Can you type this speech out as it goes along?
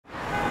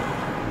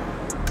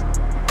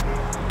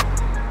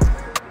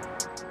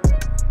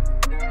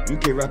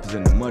UK rappers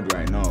in the mud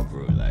right now,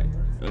 bro. Like,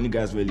 the only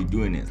guys really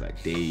doing it is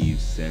like Dave,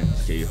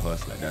 Sense,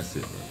 K-Hus, like that's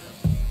it, bro.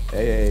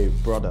 Hey,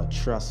 brother,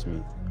 trust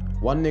me.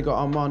 One nigga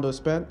Armando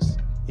Spence,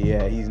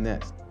 yeah, he's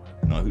next.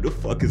 No, who the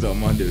fuck is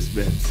Armando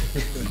Spence?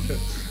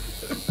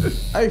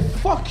 Hey,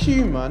 fuck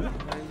you, man.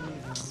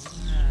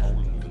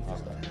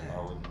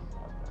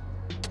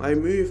 I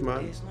move,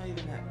 man. It's not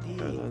even that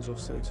deep. Airlines off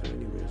centre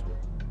anyways, man.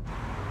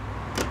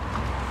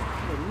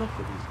 Enough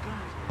of these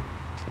guys, man.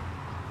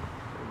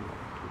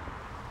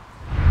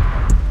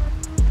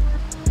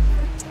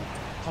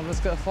 Come, let's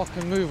get a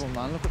fucking move on,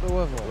 man. Look at the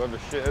weather. Weather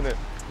shit, innit?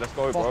 Let's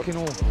go, bro. Fucking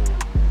awful.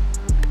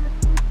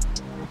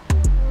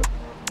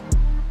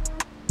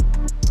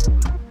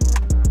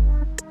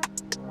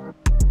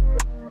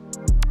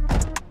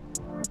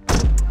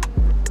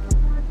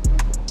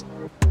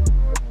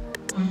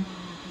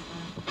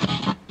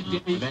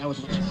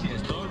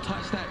 Don't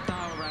touch that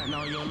dial right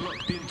now. You're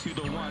locked into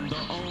the one, the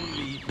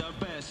only, the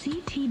best.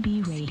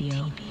 CTB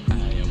Radio.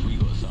 And we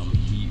got some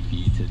heat for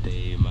you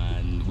today,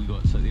 man. We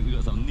got some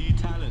new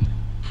talent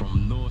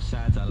from north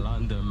side of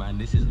London, man.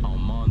 This is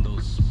Armando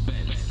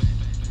Spence.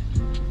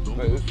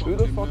 Wait, who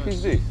the fuck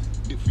is this?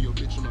 I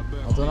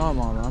don't know,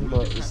 man,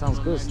 but it sounds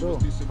good still.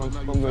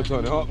 I'm gonna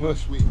turn it up, man.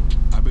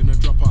 I've been a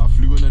dropout, I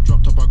flew in a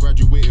drop top, I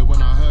graduated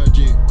when I heard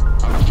you.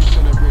 How did you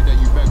celebrate that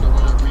you bagged up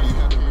when I really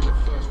had them in the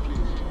first place?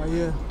 Oh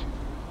yeah.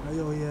 Oh,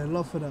 yo, yeah,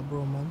 love for that,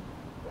 bro, man.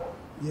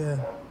 Yeah.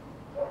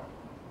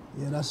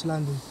 Yeah, that's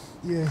landed.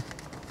 Yeah.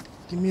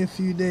 Give me a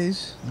few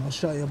days and I'll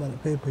shout you about the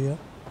paper, yeah?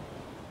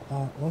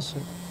 Alright, one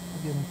sec.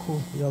 I'll give him a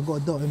call. Yeah, I got a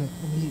dot in it.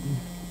 Let me hit you.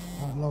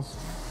 Alright, love.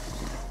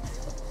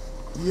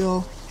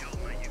 Yo.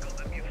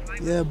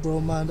 Yeah, bro,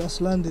 man, that's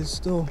landed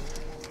still.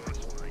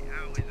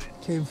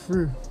 Came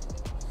through.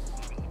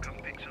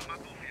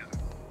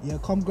 Yeah,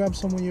 come grab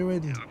some when you're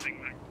ready.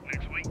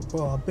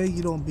 Bro, I beg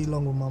you don't be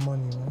long with my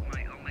money, man.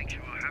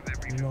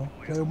 You know,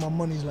 play with my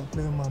money is like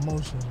playing with my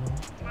emotions, man.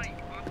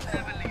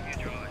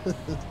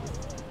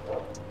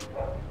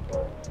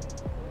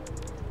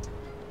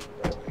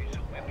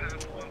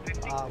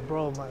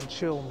 Bro, man,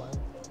 chill, man.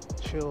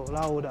 Chill,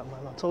 allow all that,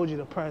 man. I told you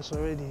the price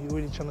already. You're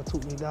really trying to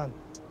talk me down.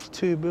 It's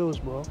 2 bills,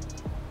 bro.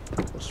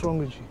 What's wrong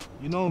with you?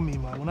 You know me,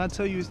 man. When I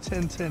tell you it's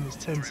 10-10, it's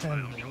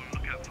 10-10, bro.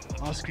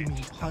 Asking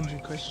me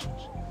 100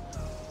 questions.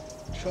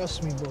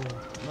 Trust me, bro.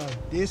 Man,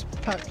 this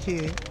pack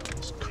here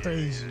is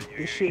crazy.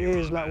 This shit here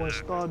is like when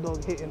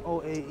Stardog hit in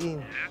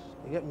 018.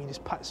 You get me? This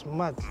pack's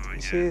mad.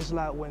 This here is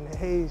like when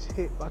Hayes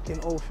hit back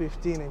in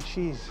 015 and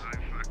Cheese.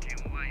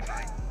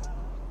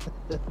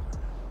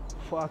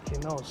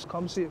 Fucking hell.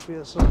 Come see it for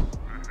yourself.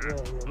 Yeah,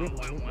 link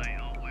man.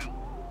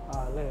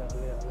 Ah, later.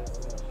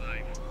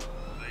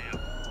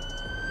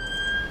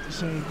 You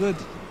saying good?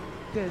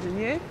 Good, and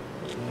you? Yeah,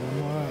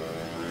 I'm alright.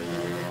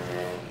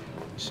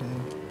 You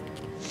saying?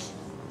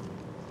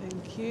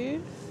 Thank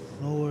you.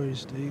 No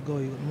worries, there you go,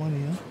 you got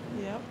money, huh?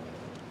 Yep.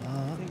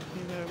 Thank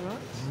you very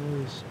much. No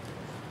worries.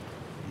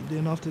 You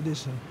doing after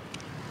this, huh?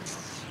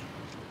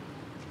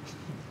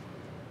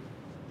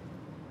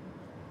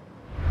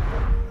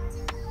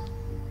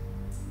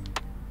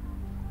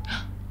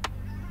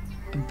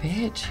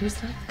 Bitch, who's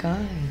that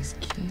guy? He's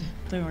cute.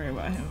 Don't worry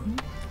about him.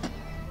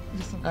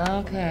 Just some guy.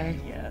 Okay.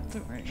 Yeah,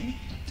 don't worry.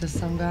 Just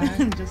some guy?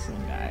 Just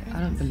some guy. I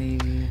don't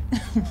believe you.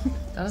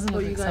 That doesn't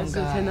look like some guy. What, you guys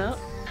looking up?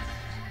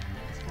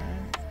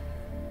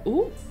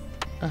 Ooh.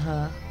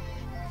 Uh-huh.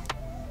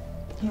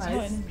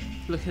 Nice.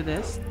 Look at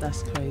this.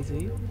 That's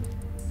crazy.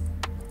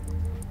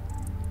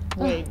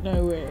 Wait,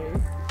 no way.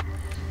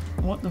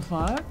 What the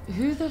fuck?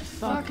 Who the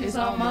fuck is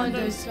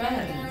Armando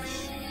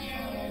Spence?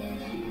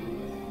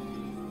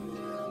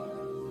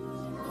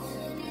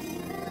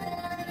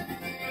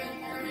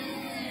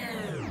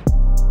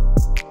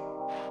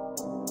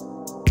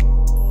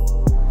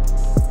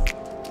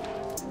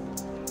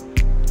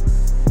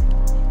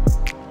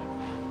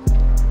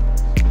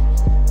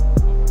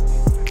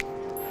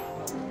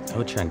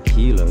 Oh,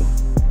 tranquilo.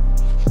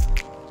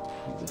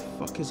 Who the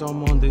fuck is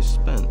Armando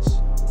Spence?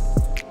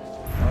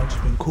 I've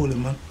just been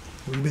calling, man.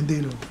 What you been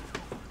dealing with?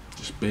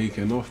 Just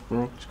baking off,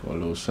 bro. Just got a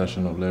little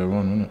session up later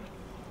on, innit?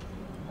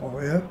 Oh,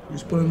 yeah?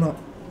 Who's pulling up?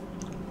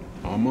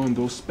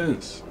 Armando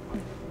Spence.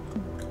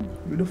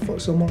 Who the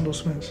fuck's Armando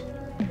Spence?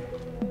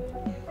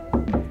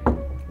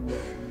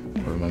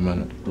 Probably my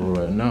man at the door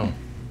right now.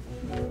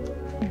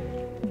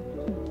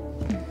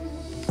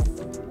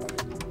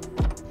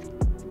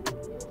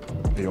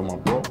 Hey, yo, my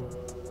bro.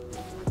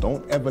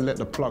 Don't ever let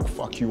the plug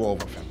fuck you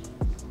over, fam.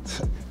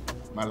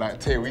 Man, like,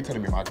 Tay, what you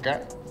telling me, my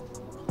guy?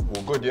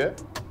 All good, yeah?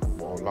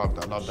 Bro, love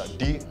that.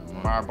 D,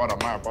 my brother,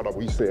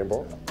 what you saying,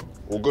 bro?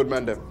 All good,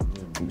 man, then.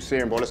 What you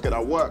saying, bro? Let's get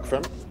that work,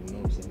 fam.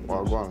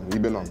 Well, go on, what you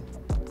been on?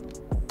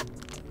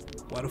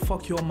 Why the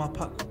fuck you on my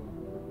pack?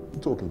 What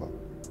you talking about?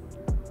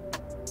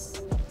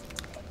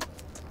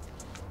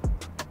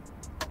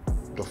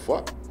 The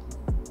fuck?